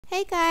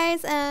Hey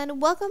guys,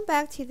 and welcome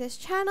back to this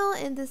channel.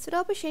 In this video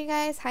I'll be showing you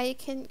guys how you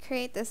can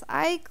create this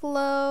eye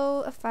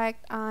glow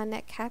effect on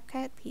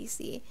CapCut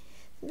PC.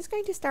 I'm just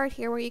going to start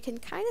here where you can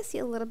kind of see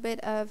a little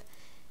bit of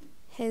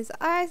his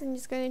eyes. I'm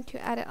just going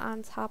to add it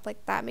on top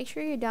like that. Make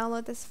sure you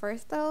download this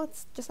first though.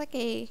 It's just like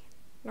a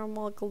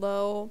normal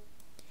glow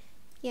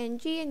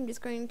PNG. I'm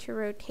just going to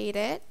rotate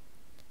it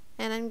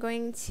and I'm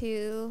going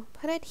to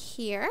put it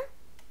here.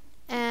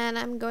 And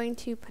I'm going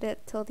to put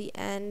it till the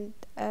end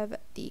of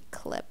the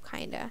clip,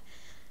 kinda.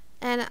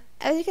 And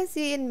as you can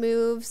see, it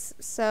moves,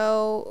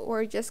 so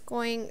we're just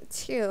going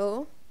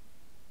to...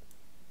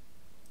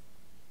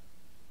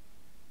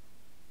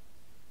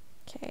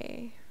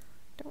 Okay,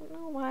 don't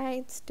know why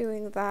it's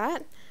doing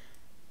that.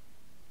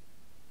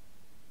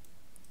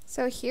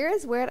 So here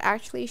is where it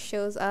actually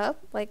shows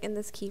up, like in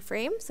this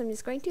keyframe. So I'm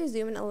just going to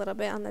zoom in a little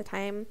bit on the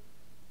timeline.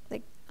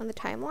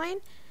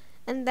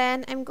 And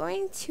then I'm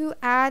going to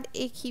add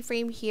a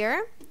keyframe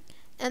here,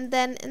 and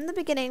then in the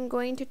beginning I'm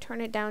going to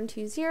turn it down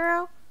to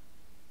 0,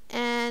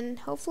 and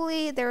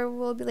hopefully there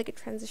will be like a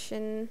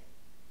transition.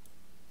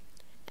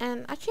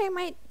 And actually I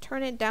might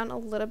turn it down a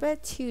little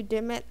bit to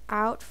dim it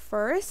out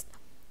first,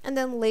 and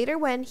then later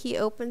when he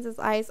opens his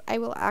eyes I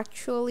will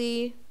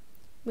actually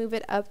move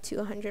it up to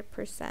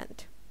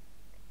 100%.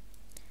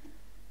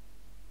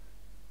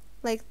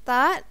 Like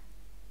that.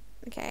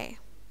 Okay.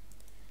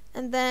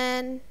 And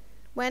then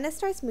when it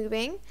starts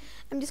moving,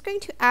 I'm just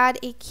going to add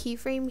a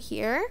keyframe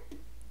here.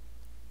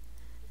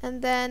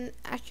 And then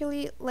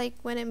actually, like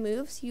when it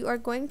moves, you are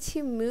going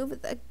to move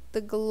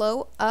the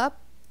glow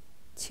up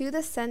to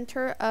the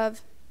center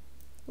of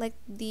like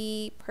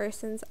the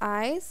person's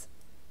eyes.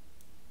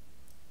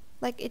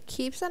 Like it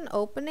keeps on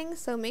opening,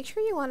 so make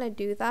sure you want to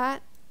do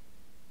that.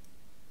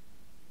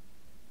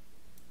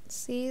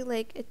 See,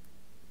 like it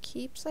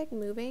keeps like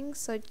moving,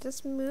 so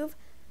just move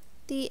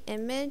the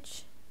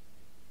image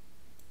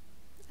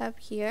up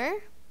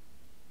here,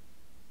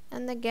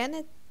 and again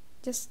it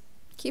just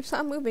keeps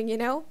on moving, you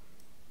know.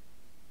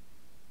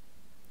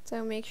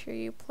 So make sure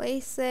you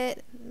place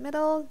it in the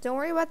middle. Don't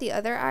worry about the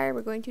other eye,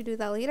 we're going to do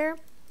that later,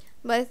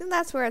 but I think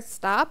that's where it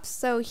stops.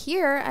 So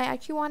here I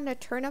actually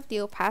wanted to turn up the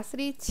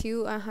opacity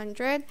to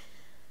 100%.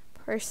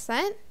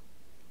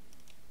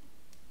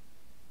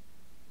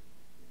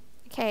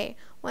 Okay,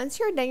 once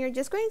you're done, you're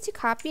just going to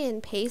copy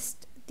and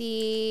paste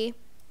the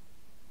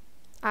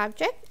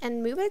object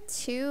and move it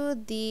to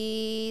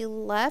the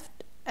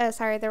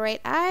the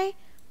right eye.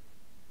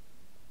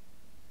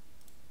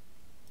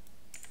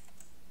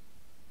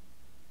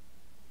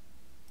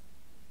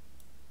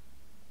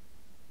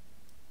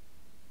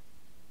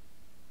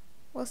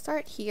 We'll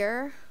start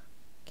here.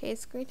 Okay,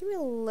 it's going to be a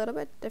little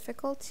bit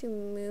difficult to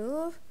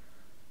move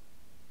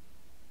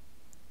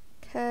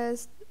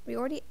because we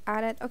already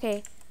added.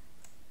 Okay,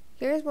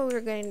 here's what we're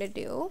going to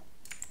do.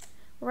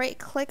 Right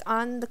click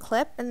on the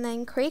clip and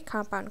then create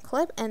compound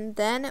clip, and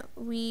then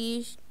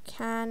we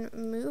can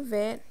move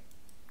it.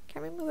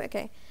 Can we move it?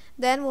 Okay,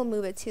 then we'll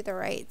move it to the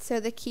right so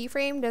the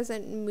keyframe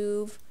doesn't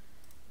move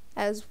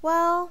as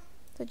well.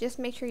 So just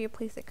make sure you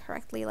place it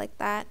correctly like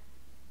that.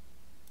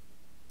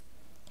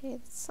 Okay,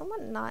 it's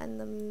somewhat not in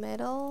the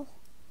middle.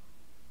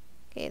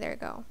 Okay, there we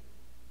go.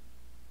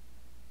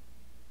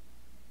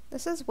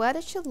 This is what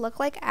it should look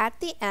like at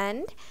the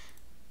end.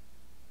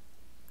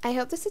 I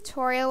hope this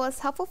tutorial was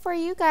helpful for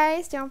you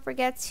guys. Don't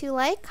forget to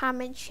like,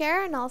 comment,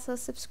 share, and also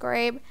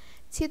subscribe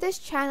to this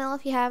channel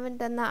if you haven't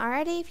done that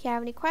already. If you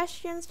have any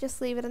questions,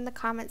 just leave it in the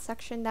comment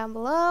section down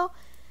below,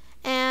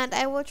 and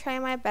I will try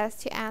my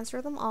best to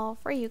answer them all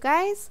for you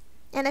guys.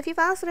 And if you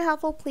found this video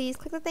helpful, please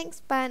click the thanks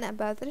button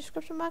above the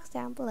description box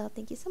down below.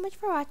 Thank you so much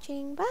for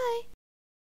watching. Bye!